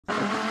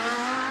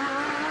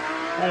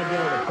I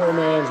built a poor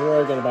man's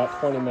rig in about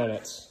 20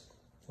 minutes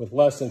with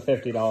less than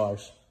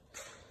 $50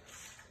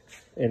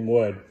 in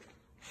wood.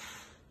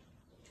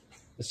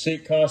 The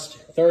seat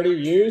cost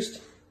 $30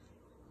 used.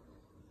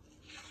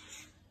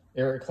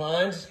 It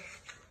reclines.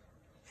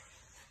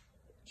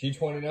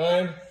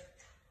 G29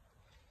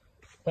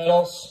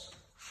 pedals,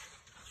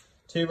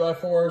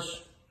 2x4s.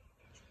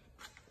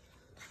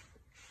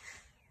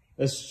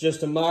 This is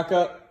just a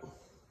mock-up,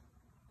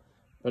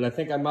 but I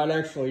think I might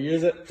actually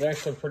use it. It's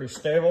actually pretty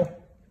stable.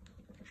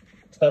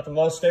 It's not the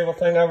most stable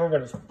thing ever,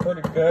 but it's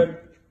pretty good.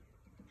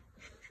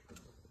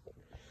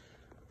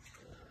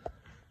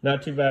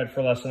 Not too bad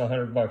for less than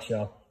 $100,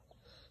 y'all.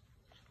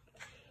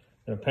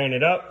 Gonna paint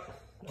it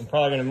up. I'm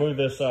probably gonna move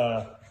this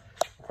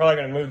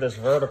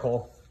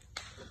vertical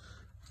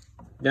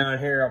down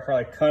here. I'll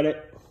probably cut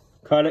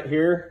it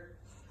here,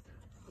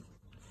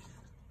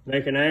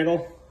 make an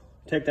angle,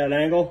 take that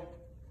angle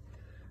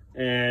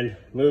and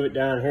move it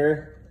down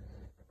here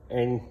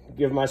and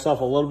give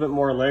myself a little bit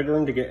more leg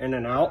room to get in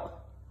and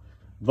out.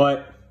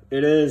 But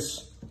it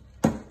is,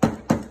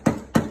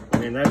 I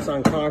mean, that's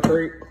on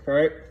concrete,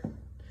 right?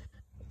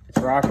 It's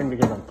rocking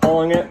because I'm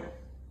pulling it.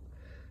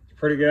 It's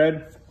pretty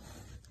good.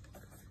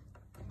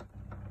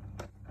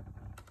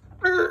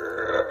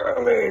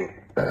 I mean,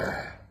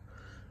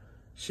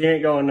 she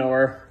ain't going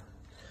nowhere.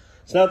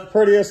 It's not the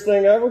prettiest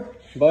thing ever,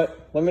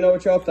 but let me know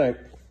what y'all think.